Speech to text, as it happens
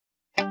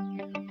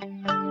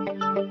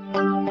Hi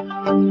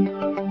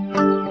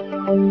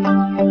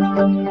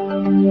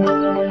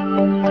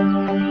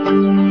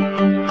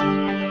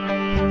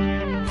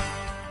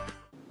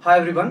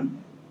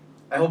everyone,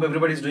 I hope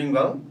everybody is doing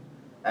well,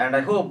 and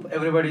I hope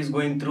everybody is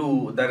going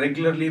through the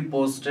regularly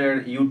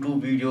posted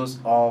YouTube videos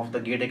of the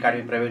Gate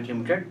Academy Private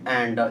Limited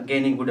and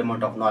gaining good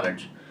amount of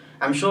knowledge.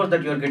 I'm sure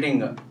that you are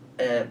getting a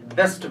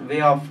best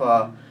way of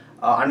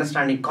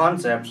understanding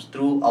concepts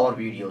through our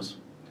videos.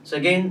 So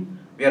again,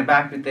 we are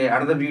back with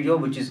another video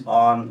which is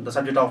on the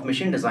subject of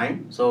machine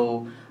design.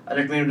 So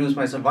let me introduce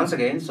myself once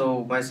again.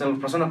 So myself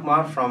Prasanna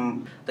Kumar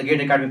from the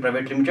Gate Academy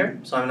Private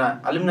Limited. So I'm an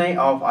alumni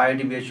of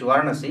IIT BHU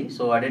Varanasi.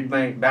 So I did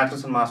my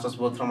bachelor's and master's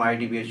both from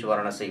IIT BHU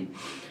Varanasi.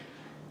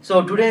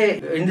 So today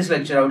in this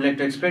lecture I would like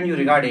to explain you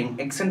regarding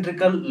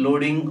eccentrical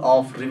loading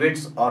of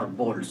rivets or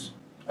bolts.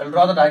 I'll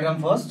draw the diagram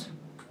first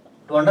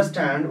to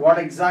understand what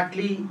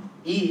exactly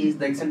is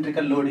the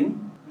eccentrical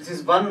loading. This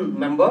is one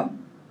member,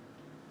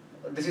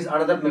 this is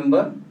another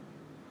member.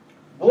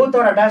 Both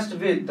are attached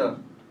with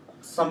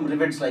some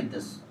rivets like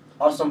this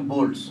or some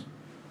bolts.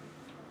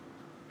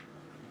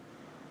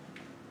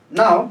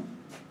 Now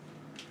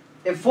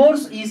a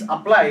force is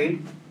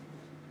applied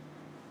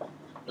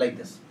like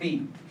this,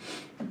 P.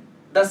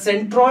 The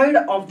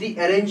centroid of the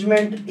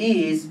arrangement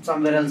is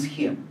somewhere else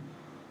here.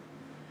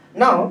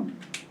 Now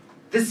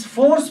this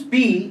force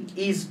P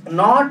is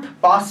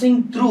not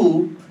passing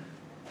through,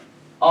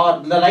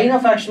 or the line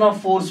of action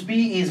of force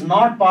P is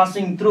not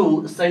passing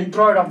through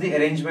centroid of the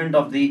arrangement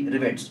of the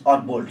rivets or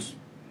bolts.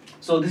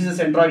 So this is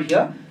the centroid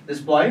here,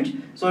 this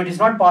point. So it is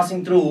not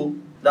passing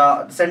through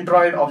the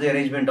centroid of the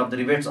arrangement of the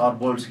rivets or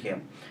bolts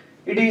here.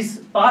 It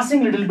is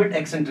passing little bit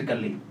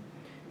eccentrically.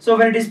 So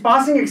when it is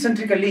passing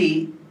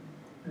eccentrically,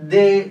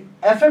 the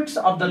effects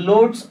of the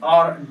loads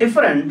are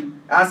different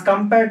as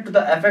compared to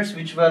the effects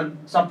which were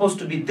supposed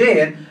to be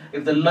there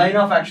if the line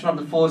of action of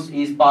the force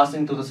is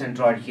passing through the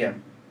centroid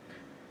here.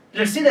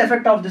 Let's see the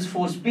effect of this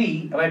force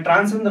P by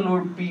transferring the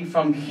load P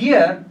from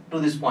here to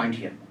this point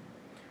here.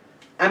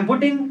 I am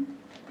putting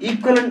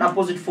equal and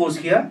opposite force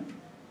here.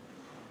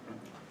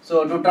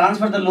 So to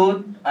transfer the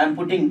load, I am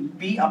putting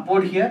P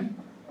upward here,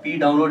 P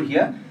downward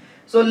here.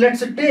 So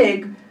let's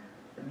take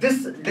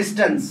this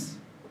distance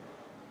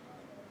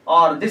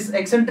or this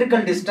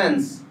eccentrical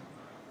distance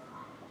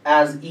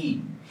as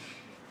E.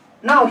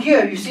 Now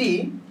here you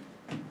see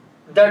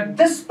that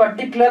this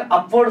particular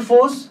upward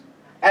force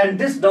and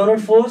this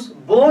downward force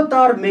both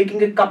are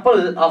making a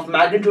couple of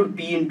magnitude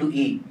P into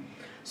E.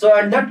 So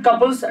and that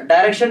couple's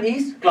direction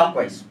is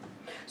clockwise.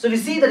 So we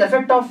see the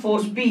effect of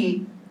force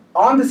P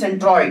on the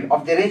centroid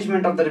of the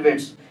arrangement of the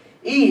rivets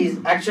is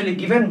actually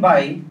given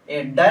by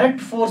a direct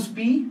force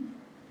P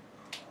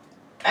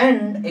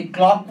and a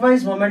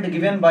clockwise moment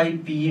given by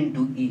P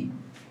into E.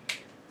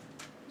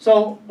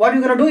 So what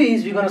we're going to do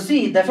is we're going to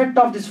see the effect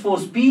of this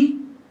force P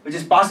which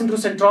is passing through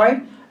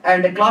centroid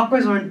and a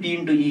clockwise moment P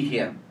into E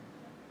here.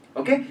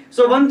 Okay,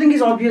 so one thing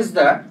is obvious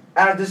that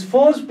as this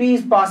force P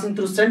is passing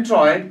through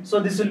centroid, so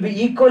this will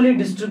be equally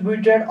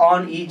distributed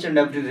on each and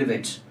every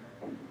rivet.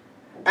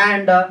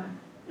 And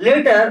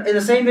later in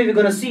the same way we're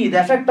going to see the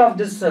effect of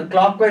this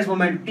clockwise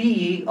moment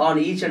P on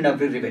each and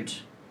every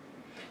rivet.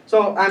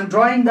 So I'm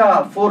drawing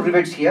the 4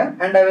 rivets here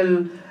and I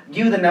will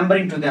give the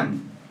numbering to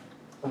them.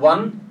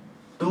 1,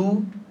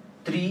 2,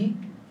 3,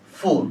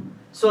 4.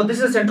 So this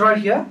is the centroid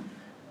here.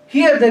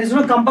 Here there is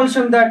no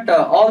compulsion that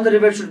all the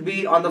rivets should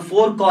be on the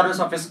 4 corners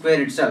of a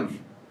square itself.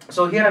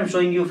 So here I am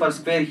showing you for a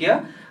square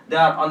here. They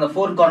are on the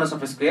 4 corners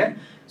of a square.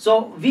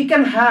 So we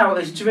can have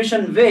a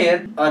situation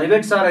where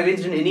rivets are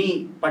arranged in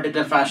any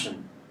particular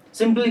fashion.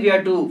 Simply we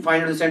have to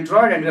find out the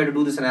centroid and we have to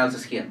do this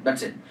analysis here.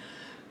 That's it.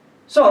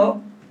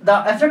 So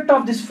the effect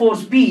of this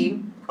force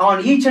P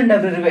on each and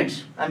every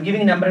rivet, I am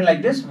giving numbering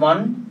like this: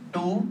 1,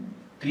 2,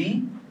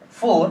 3,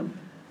 4.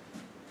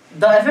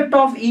 The effect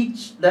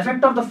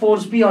of the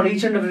force P on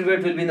each and every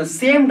rivet will be in the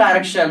same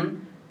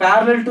direction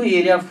parallel to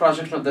area of cross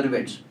section of the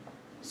rivet.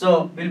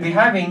 So we'll be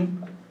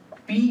having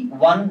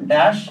P1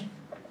 dash,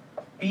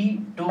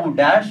 P2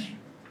 dash,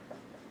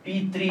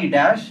 P3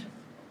 dash,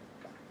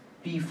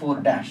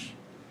 P4 dash.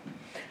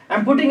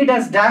 I'm putting it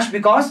as dash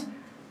because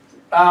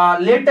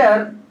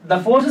later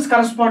the forces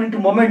corresponding to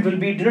moment will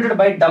be denoted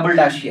by double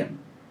dash here.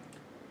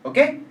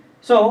 Okay,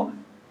 so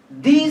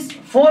these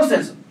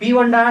forces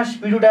P1 dash,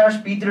 P2 dash,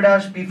 P3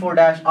 dash, P4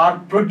 dash are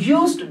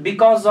produced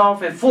because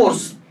of a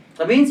force.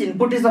 That means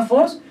input is the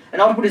force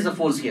and output is the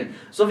force here.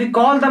 So we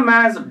call them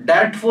as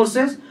direct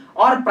forces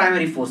or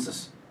primary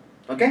forces.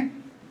 Okay,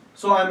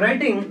 so I'm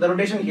writing the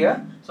notation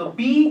here. So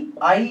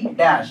Pi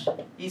dash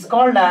is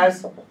called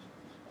as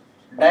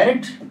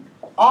direct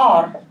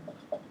or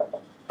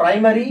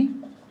primary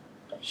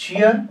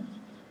shear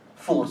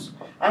force.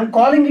 I'm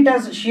calling it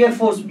as shear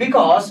force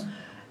because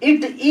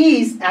it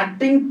is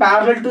acting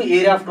parallel to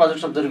area of cross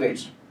section of the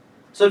rivets.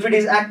 So if it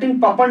is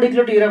acting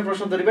perpendicular to area of cross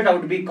section of the rivet, I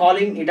would be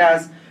calling it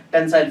as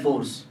tensile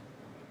force.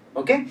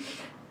 Okay.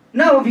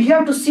 Now we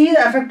have to see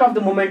the effect of the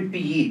moment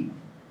PE.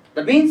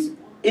 That means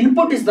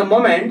input is the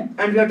moment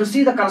and we have to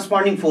see the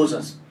corresponding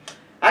forces.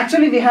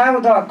 Actually we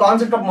have the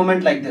concept of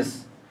moment like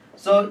this.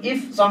 So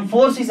if some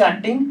force is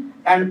acting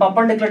and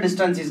perpendicular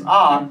distance is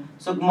r,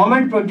 so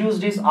moment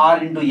produced is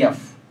r into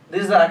f.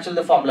 This is actually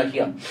the formula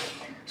here.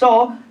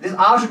 So this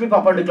r should be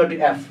perpendicular to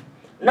f.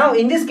 Now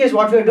in this case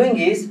what we are doing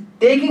is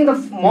taking the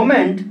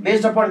moment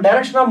based upon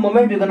direction of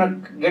moment, we're gonna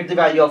get the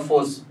value of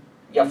force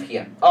f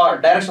here,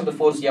 or direction of the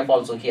force f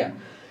also here.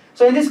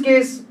 So in this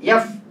case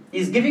f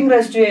is giving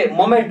rise to a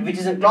moment which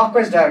is in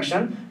clockwise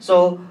direction.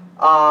 So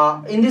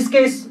in this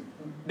case,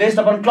 based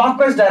upon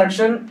clockwise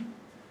direction,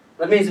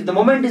 that means if the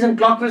moment is in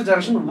clockwise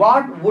direction,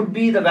 what would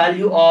be the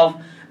value of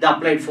the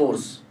applied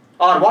force,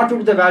 or what would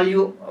be the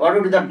value, what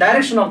would be the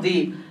direction of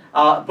the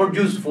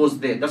produced force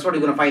there? That's what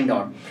you're going to find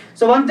out.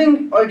 So one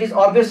thing it is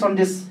obvious from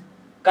this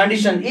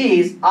condition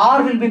is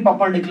r will be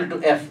perpendicular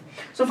to f.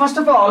 So first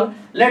of all,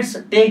 let's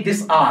take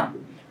this r.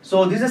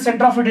 So this is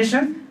center of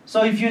rotation.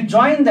 So if you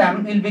join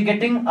them, you'll be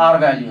getting r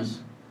values.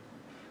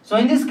 So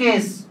in this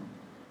case,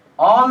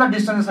 all the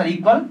distances are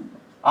equal,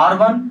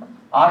 r1,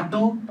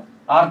 r2,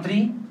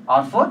 r3,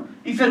 r4.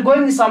 If you're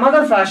going in some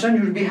other fashion,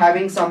 you will be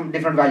having some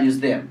different values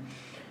there.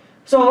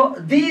 So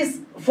these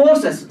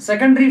forces,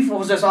 secondary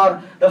forces,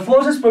 or the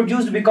forces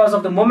produced because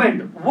of the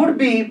moment, would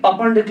be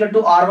perpendicular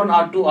to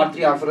r1, r2, r3,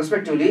 r4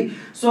 respectively.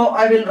 So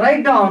I will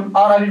write down,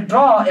 or I will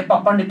draw a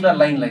perpendicular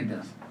line like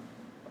this.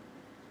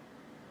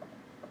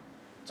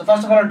 So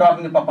first of all, I'm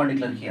drawing the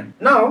perpendicular here.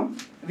 Now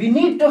we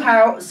need to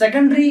have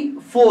secondary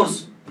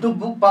force to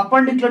be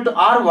perpendicular to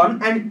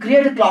r1 and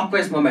create a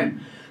clockwise moment.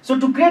 So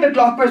to create a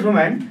clockwise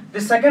moment, the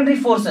secondary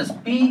forces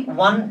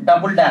P1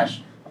 double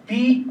dash,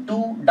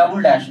 P2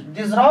 double dash,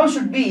 these all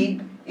should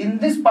be in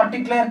this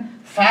particular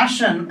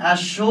fashion as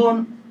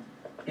shown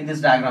in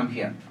this diagram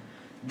here.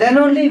 Then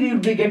only we will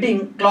be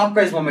getting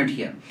clockwise moment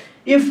here.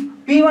 If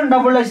P1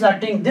 double dash is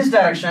acting this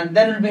direction,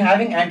 then we will be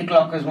having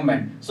anti-clockwise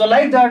moment. So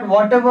like that,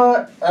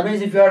 whatever,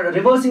 means if you are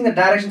reversing the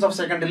directions of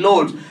secondary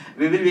loads,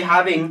 we will be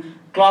having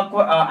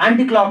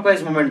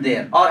anti-clockwise moment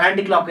there, or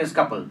anti-clockwise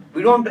couple.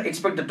 We don't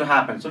expect it to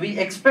happen. So we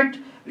expect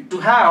to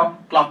have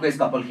clockwise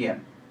couple here.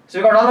 So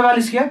we got all the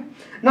values here.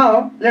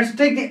 Now let's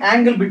take the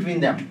angle between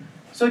them.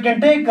 So you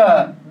can take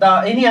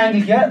any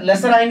angle here,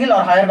 lesser angle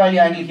or higher value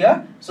angle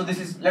here. So this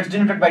is, let's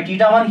denote it by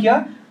theta 1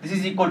 here. This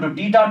is equal to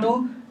theta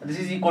 2. This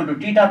is equal to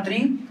theta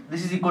 3.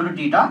 This is equal to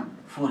theta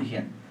 4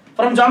 here.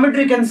 From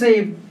geometry you can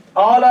say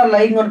all are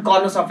lying on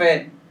corners of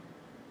a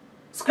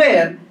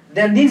square,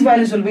 then these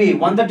values will be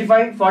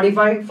 135,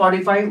 45,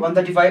 45,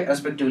 135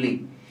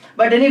 respectively.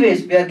 But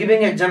anyways, we are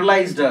giving a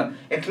generalized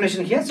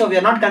explanation here, so we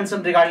are not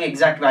concerned regarding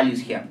exact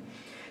values here.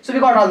 So we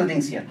got all the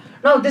things here.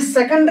 Now these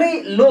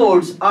secondary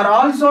loads are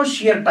also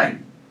shear type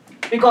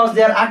because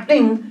they are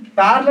acting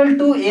parallel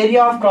to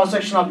area of cross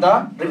section of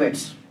the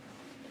rivets.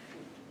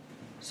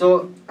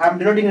 So I am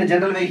denoting in a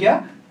general way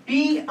here.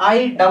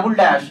 Pi double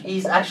dash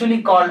is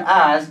actually called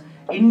as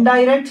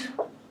indirect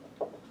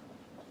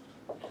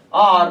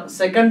or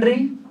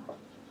secondary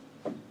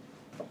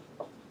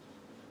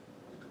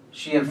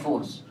shear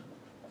force.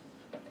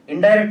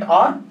 Indirect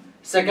or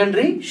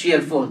secondary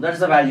shear force, that is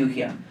the value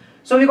here.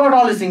 So we got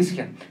all these things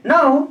here.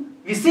 Now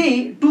we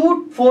see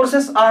two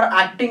forces are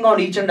acting on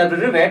each and every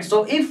rivet.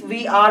 So if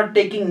we are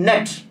taking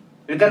net,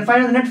 we can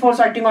find the net force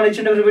acting on each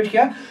and every rivet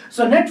here.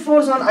 So net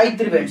force on ith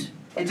rivet,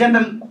 a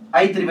general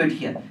ith rivet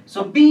here.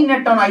 So P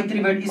net on ith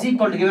rivet is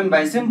equal to, given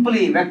by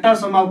simply vector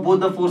sum of both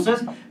the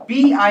forces,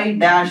 Pi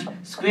dash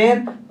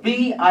square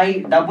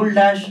Pi double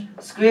dash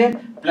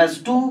square plus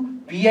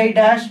 2 Pi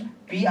dash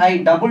Pi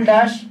double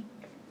dash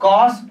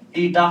cos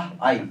theta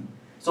I.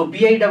 So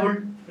Pi double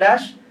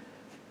dash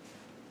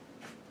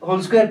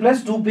whole square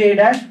plus 2 Pi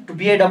dash to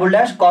Pi double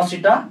dash cos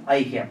theta I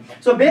here.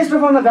 So based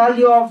upon the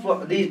value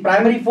of the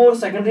primary force,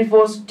 secondary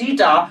force,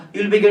 theta,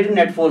 you will be getting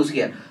net force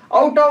here.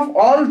 Out of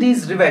all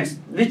these rivets,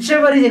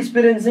 whichever is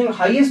experiencing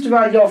highest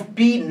value of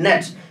P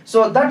net,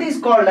 so that is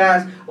called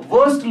as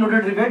worst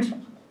loaded rivet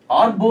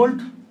or bolt,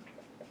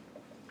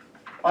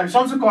 or it's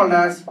also called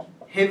as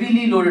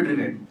heavily loaded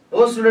rivet.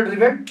 Worst loaded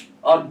rivet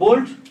or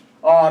bolt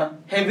or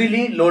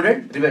heavily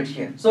loaded rivet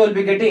here. So we'll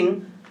be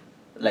getting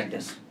like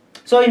this.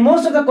 So in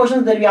most of the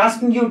questions they'll be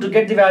asking you to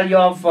get the value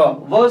of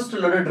worst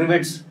loaded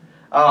rivets.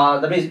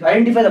 That means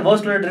identify the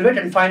worst loaded rivet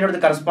and find out the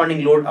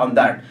corresponding load on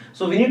that.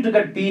 So we need to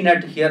get P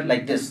net here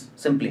like this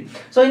simply.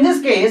 So in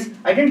this case,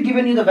 I didn't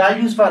given you the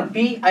values for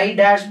Pi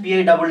dash,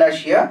 Pi double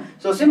dash here.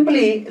 So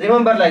simply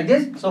remember like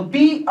this. So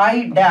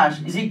Pi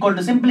dash is equal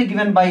to simply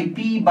given by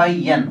P by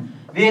N,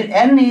 where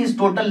N is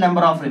total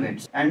number of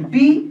rivets, and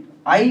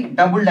Pi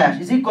double dash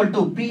is equal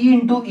to P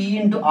into E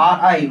into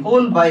Ri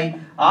whole by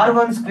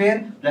R1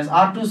 square plus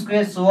R2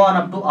 square so on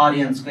up to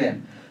Rn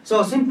square.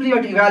 So simply you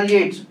have to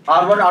evaluate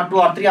R1, R2,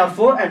 R3,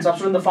 R4 and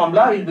substitute in the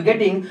formula. You will be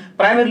getting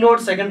primary load,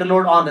 secondary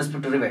load on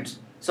respective rivets.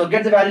 So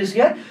get the values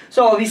here.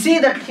 So we see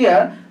that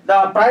here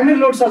the primary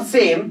loads are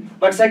same,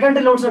 but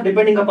secondary loads are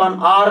depending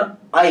upon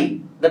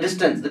Ri, the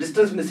distance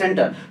in the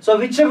center. So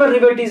whichever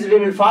rivet is a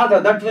little bit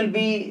farther, that will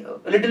be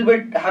a little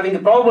bit having a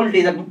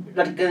probability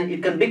that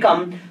it can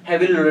become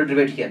heavily loaded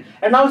rivet here.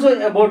 And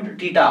also about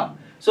theta.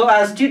 So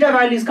as theta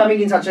value is coming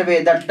in such a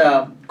way that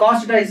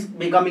cos theta is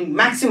becoming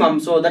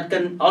maximum, so that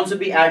can also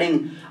be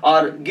adding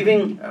or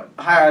giving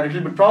a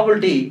little bit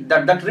probability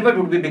that that rivet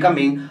would be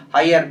becoming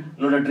higher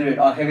loaded rivet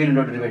or heavy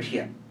loaded rivet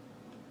here.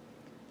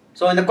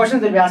 So in the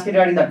questions they'll be asking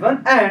regarding that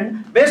one,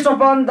 and based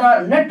upon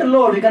the net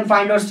load we can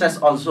find out stress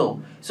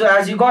also. So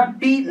as you got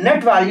P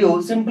net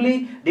value,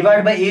 simply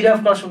divide by area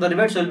of cross from the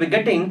rivet, so you'll be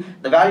getting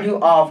the value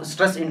of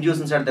stress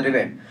induced inside the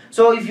rivet.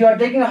 So if you are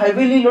taking a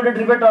heavily loaded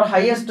rivet or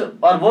highest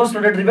or worst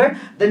loaded rivet,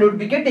 then you would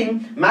be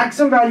getting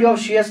maximum value of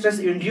shear stress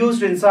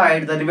induced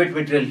inside the rivet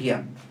material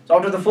here. So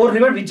out of the 4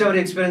 rivet, whichever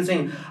is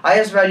experiencing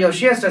highest value of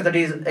shear stress, that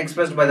is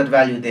expressed by that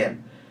value there.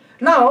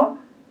 Now,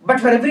 but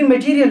for every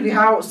material we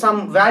have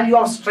some value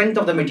of strength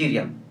of the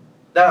material.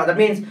 That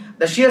means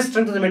the shear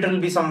strength of the material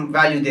will be some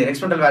value there,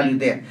 experimental value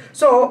there.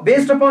 So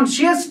based upon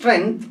shear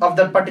strength of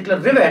that particular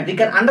rivet, we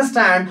can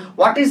understand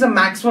what is the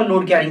maximum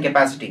load carrying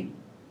capacity.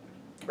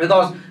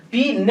 Because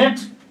P net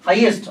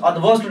highest or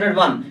the worst loaded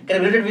one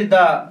can be related with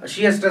the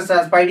shear stress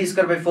as pi d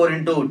square by 4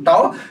 into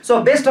tau.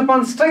 So based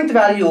upon strength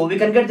value, we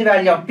can get the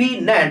value of P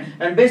net,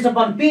 and based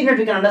upon P net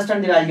we can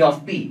understand the value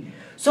of P.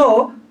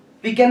 So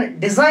we can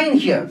design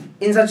here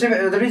in such a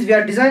way, that is we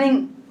are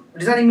designing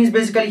means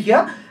basically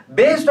here,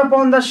 based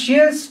upon the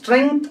shear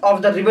strength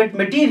of the rivet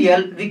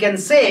material, we can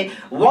say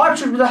what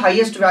should be the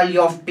highest value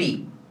of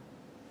P,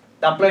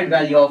 the applied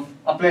value of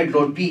applied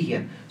load P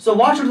here. So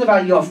what should be the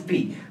value of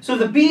P? So if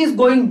the P is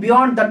going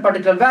beyond that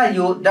particular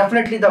value,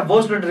 definitely the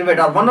worst loaded rivet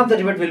or one of the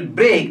rivet will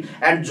break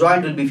and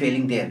joint will be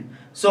failing there.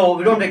 So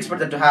we don't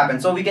expect that to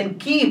happen. So we can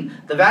keep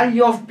the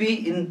value of P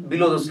in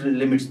below those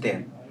limits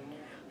there.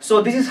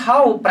 So this is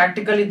how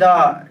practically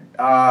the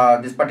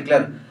this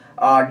particular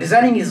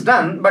designing is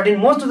done. But in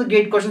most of the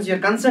gate questions, you are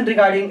concerned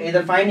regarding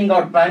either finding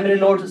out primary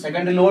loads,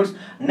 secondary loads,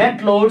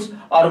 net loads,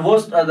 or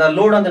the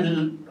load on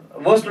the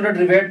worst loaded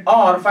rivet,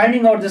 or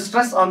finding out the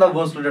stress on the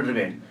worst loaded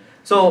rivet.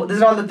 So these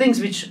are all the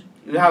things which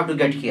you have to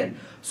get here.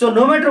 So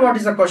no matter what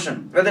is the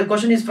question, whether the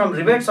question is from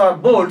rivets or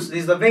bolts, this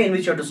is the way in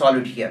which you have to solve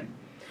it here.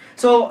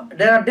 So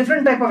there are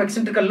different type of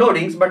eccentrical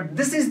loadings, but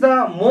this is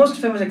the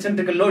most famous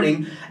eccentrical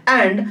loading.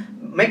 And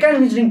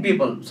mechanical engineering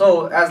people,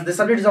 so as the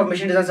subject is of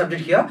machine design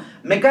subject here,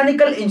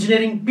 mechanical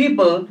engineering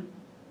people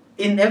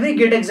in every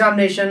gate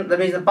examination, that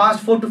means the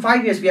past 4 to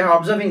 5 years, we are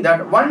observing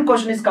that one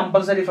question is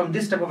compulsory from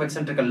this type of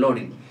eccentrical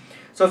loading.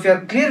 So if you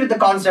are clear with the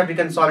concept, you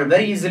can solve it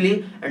very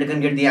easily and you can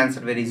get the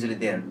answer very easily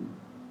there.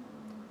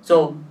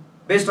 So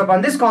based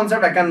upon this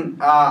concept, I can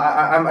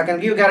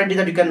give you a guarantee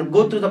that you can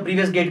go through the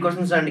previous gate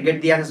questions and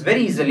get the answers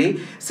very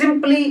easily.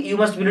 Simply, you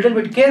must be a little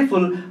bit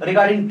careful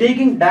regarding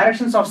taking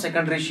directions of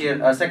secondary shear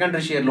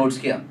loads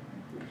here.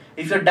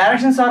 If your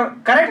directions are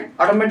correct,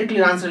 automatically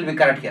the answer will be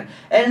correct here.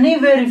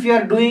 Anywhere if you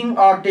are doing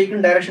or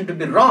taking direction to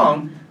be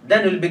wrong,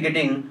 then you will be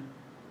getting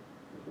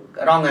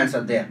wrong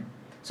answer there.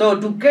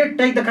 So to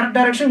take the correct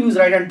direction, use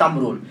right hand thumb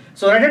rule.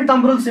 So right hand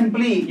thumb rule,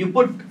 simply you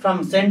put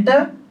from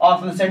center or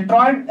from the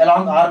centroid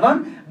along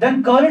R1,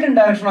 then curl it in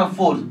direction of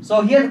force. So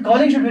here the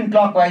curling should be in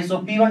clockwise, so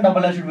P1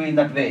 double L should be in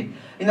that way.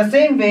 In the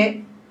same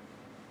way,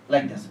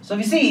 like this. So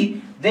we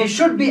see they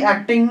should be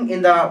acting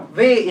in the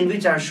way in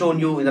which I have shown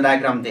you in the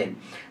diagram there.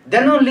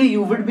 Then only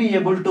you would be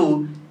able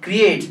to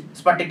create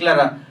this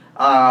particular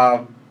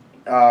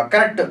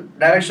correct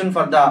direction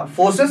for the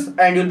forces,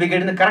 and you will be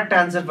getting the correct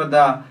answer for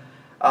the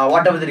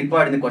whatever is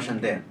required in the question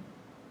there.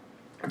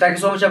 Thank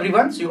you so much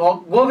everyone. So you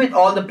go with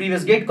all the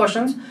previous gate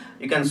questions,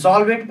 you can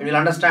solve it and you'll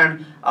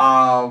understand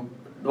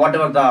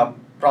whatever the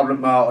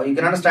problem, you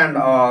can understand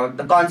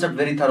the concept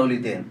very thoroughly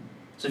there.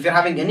 So if you're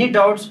having any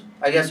doubts,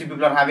 I guess you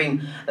people are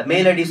having the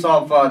mail IDs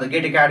of the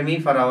Gate Academy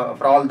for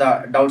all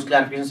the doubts,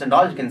 clarifications and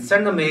all, you can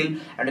send the mail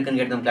and you can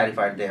get them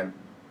clarified there.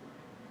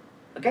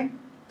 Okay,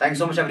 thanks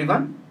so much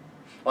everyone,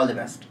 all the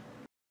best.